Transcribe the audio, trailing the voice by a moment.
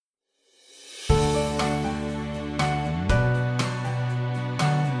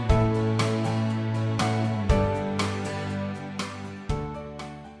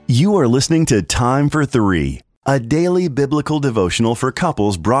You are listening to Time for Three, a daily biblical devotional for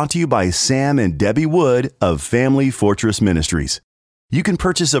couples brought to you by Sam and Debbie Wood of Family Fortress Ministries. You can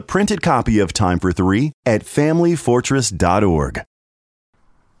purchase a printed copy of Time for Three at familyfortress.org.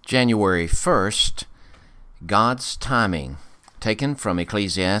 January 1st, God's timing, taken from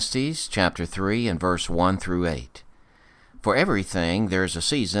Ecclesiastes chapter 3 and verse 1 through 8. For everything there is a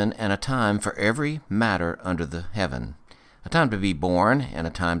season and a time for every matter under the heaven, a time to be born and a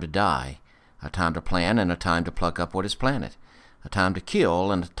time to die, a time to plant and a time to pluck up what is planted, a time to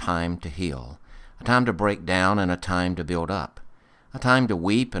kill and a time to heal, a time to break down and a time to build up, a time to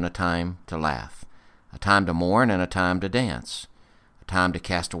weep and a time to laugh, a time to mourn and a time to dance, a time to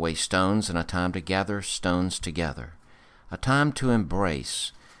cast away stones and a time to gather stones together, a time to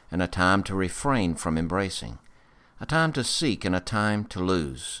embrace and a time to refrain from embracing, a time to seek and a time to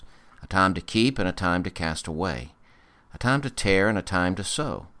lose, a time to keep and a time to cast away, a time to tear and a time to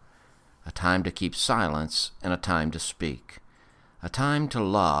sow, a time to keep silence and a time to speak, a time to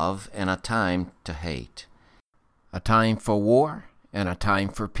love and a time to hate, a time for war and a time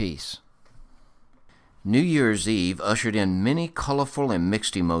for peace. New Year's Eve ushered in many colorful and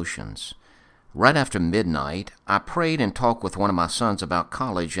mixed emotions. Right after midnight, I prayed and talked with one of my sons about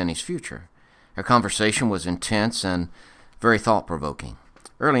college and his future. Our conversation was intense and very thought-provoking.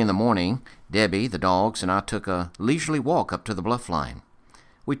 Early in the morning, Debbie, the dogs, and I took a leisurely walk up to the bluff line.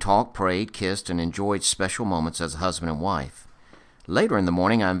 We talked, prayed, kissed, and enjoyed special moments as a husband and wife. Later in the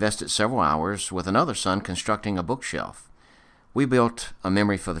morning, I invested several hours with another son constructing a bookshelf. We built a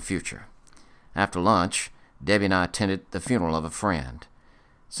memory for the future. After lunch, Debbie and I attended the funeral of a friend.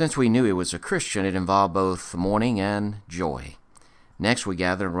 Since we knew he was a Christian, it involved both mourning and joy. Next, we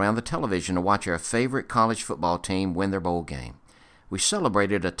gathered around the television to watch our favorite college football team win their bowl game. We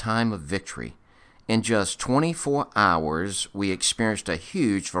celebrated a time of victory. In just 24 hours, we experienced a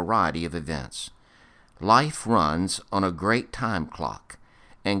huge variety of events. Life runs on a great time clock,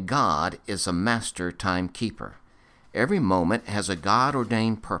 and God is a master timekeeper. Every moment has a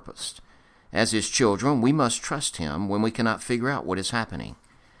God-ordained purpose. As His children, we must trust Him when we cannot figure out what is happening.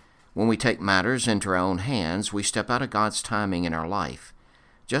 When we take matters into our own hands, we step out of God's timing in our life.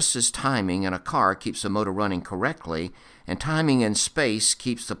 Just as timing in a car keeps the motor running correctly, and timing in space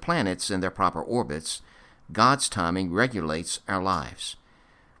keeps the planets in their proper orbits, God's timing regulates our lives.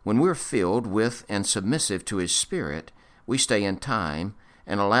 When we're filled with and submissive to His Spirit, we stay in time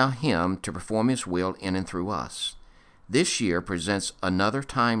and allow Him to perform His will in and through us. This year presents another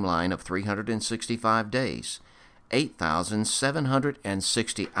timeline of 365 days,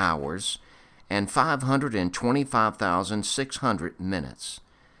 8,760 hours, and 525,600 minutes.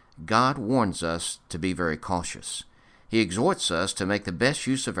 God warns us to be very cautious. He exhorts us to make the best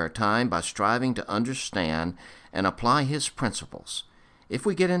use of our time by striving to understand and apply His principles. If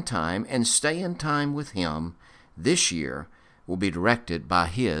we get in time and stay in time with Him, this year will be directed by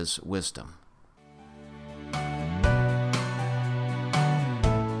His wisdom.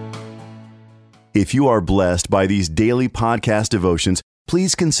 If you are blessed by these daily podcast devotions,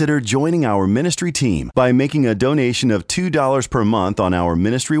 please consider joining our ministry team by making a donation of $2 per month on our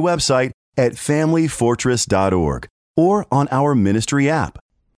ministry website at familyfortress.org or on our ministry app.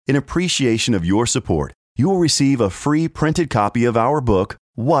 In appreciation of your support, you will receive a free printed copy of our book,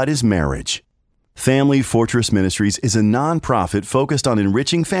 What is Marriage? Family Fortress Ministries is a nonprofit focused on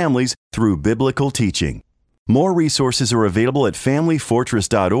enriching families through biblical teaching. More resources are available at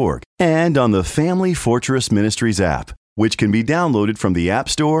familyfortress.org and on the Family Fortress Ministries app, which can be downloaded from the App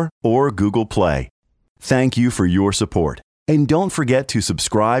Store or Google Play. Thank you for your support, and don't forget to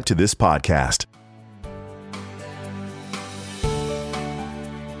subscribe to this podcast.